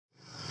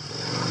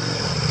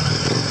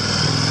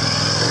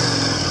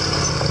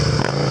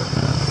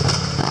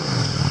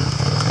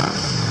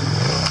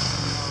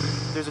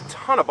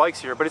ton of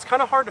bikes here, but it's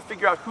kind of hard to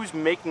figure out who's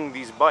making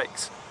these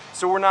bikes.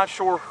 So we're not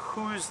sure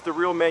who's the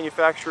real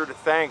manufacturer to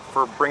thank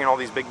for bringing all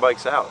these big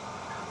bikes out.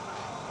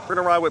 We're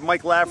gonna ride with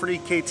Mike Lafferty,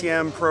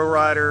 KTM pro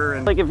rider.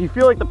 And like if you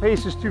feel like the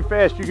pace is too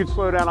fast, you can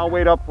slow down. I'll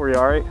wait up for you,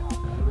 all right?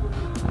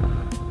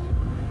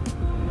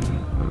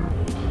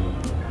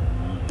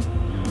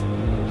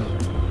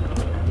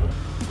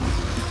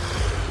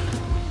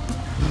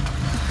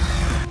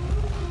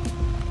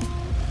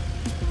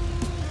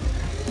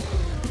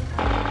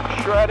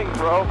 Shredding,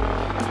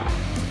 bro.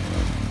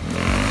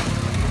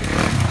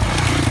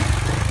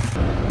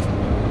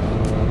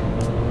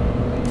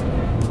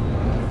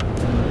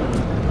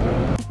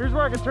 Here's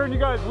where I can turn you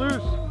guys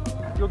loose.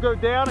 You'll go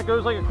down, it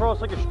goes like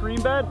across like a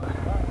stream bed.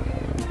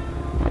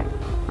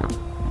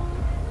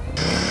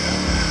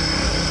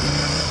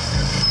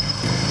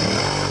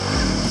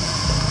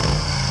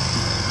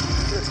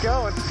 It's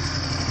going.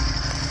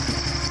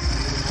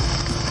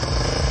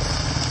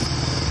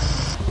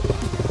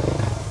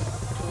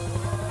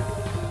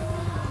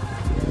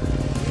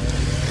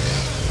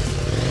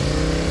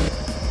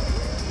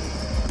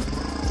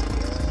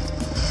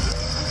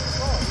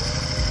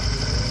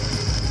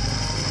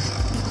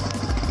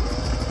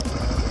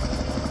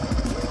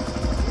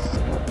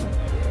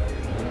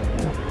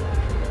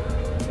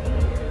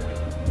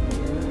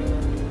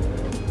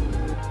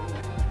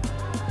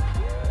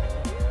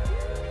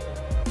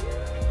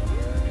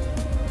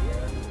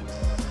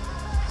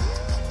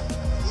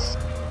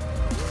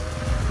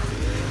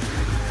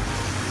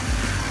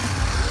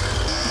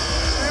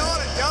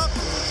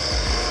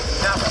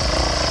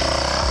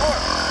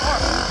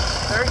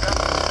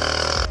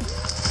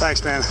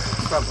 thanks, man.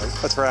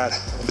 That's rad.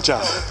 Good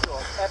job.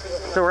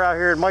 So we're out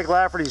here, and Mike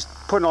Lafferty's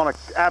putting on an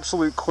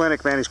absolute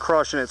clinic, man. He's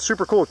crushing it.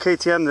 Super cool of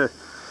KTM to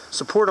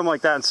support him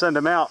like that and send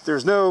him out.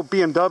 There's no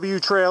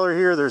BMW trailer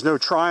here. There's no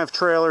Triumph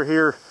trailer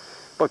here.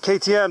 But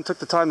KTM took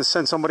the time to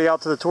send somebody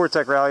out to the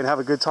Touratech Rally and have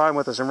a good time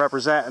with us and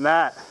represent, and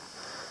that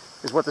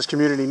is what this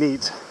community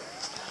needs.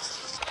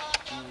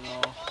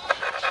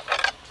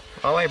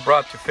 All I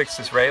brought to fix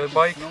this rally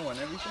bike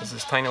is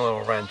this tiny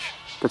little wrench.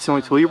 That's the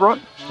only tool you brought?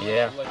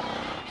 Yeah.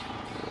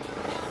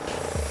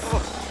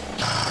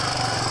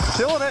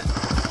 Killing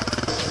it.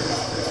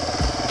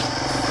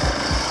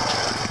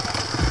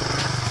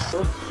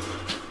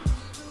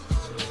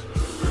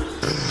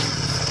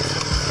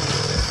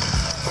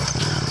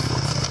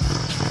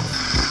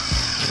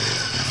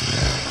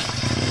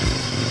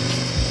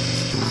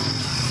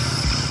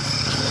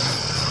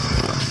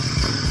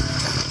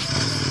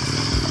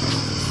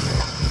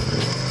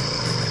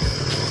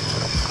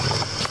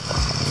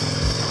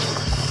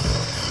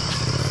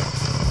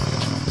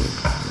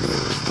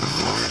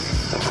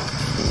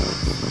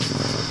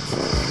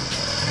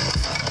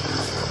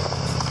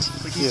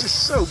 He's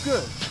just so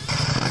good.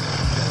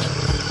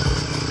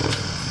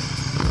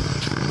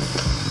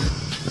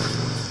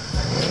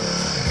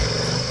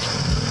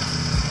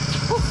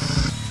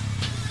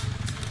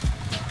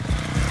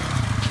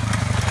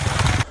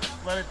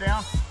 Let it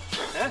down?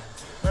 Yeah.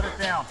 Let it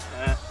down.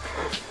 Yeah.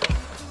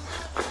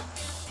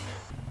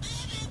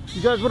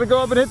 You guys want to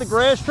go up and hit the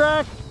grass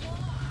track?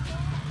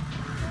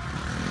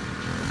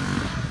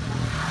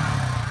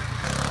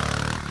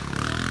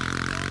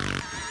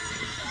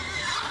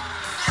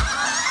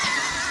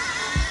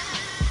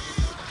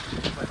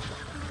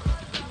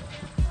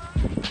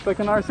 It's like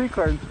an RC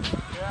card.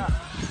 Yeah.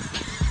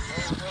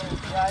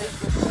 Yeah, he's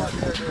good stuff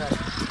here, direct.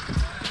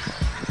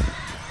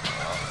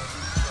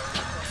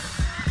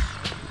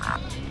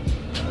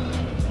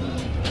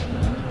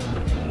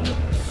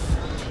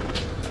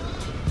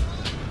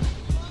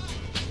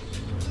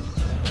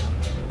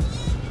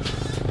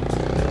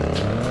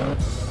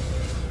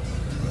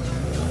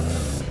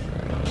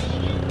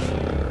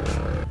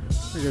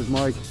 Here goes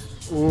Mike.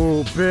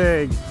 Ooh,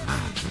 big.